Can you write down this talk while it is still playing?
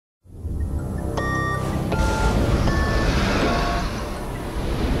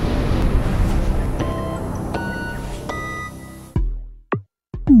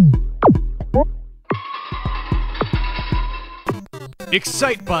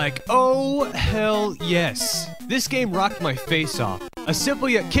Excitebike, oh hell yes. This game rocked my face off. A simple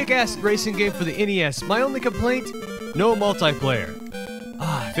yet kick-ass racing game for the NES. My only complaint? No multiplayer.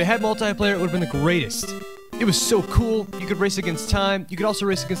 If it had multiplayer, it would have been the greatest. It was so cool. You could race against time. You could also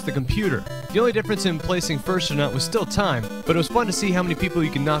race against the computer. The only difference in placing first or not was still time, but it was fun to see how many people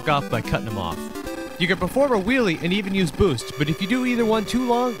you can knock off by cutting them off. You can perform a wheelie and even use boost, but if you do either one too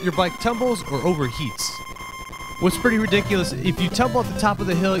long, your bike tumbles or overheats. What's pretty ridiculous, if you tumble at the top of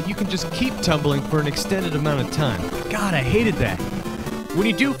the hill, you can just keep tumbling for an extended amount of time. God, I hated that. When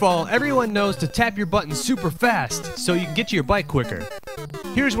you do fall, everyone knows to tap your button super fast so you can get to your bike quicker.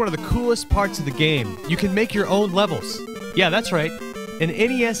 Here's one of the coolest parts of the game. You can make your own levels. Yeah, that's right. An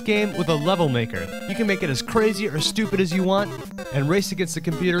NES game with a level maker. You can make it as crazy or stupid as you want and race against the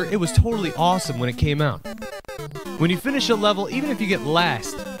computer. It was totally awesome when it came out. When you finish a level, even if you get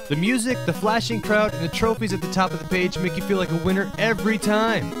last, the music, the flashing crowd, and the trophies at the top of the page make you feel like a winner every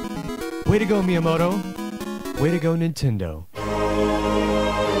time. Way to go, Miyamoto. Way to go, Nintendo.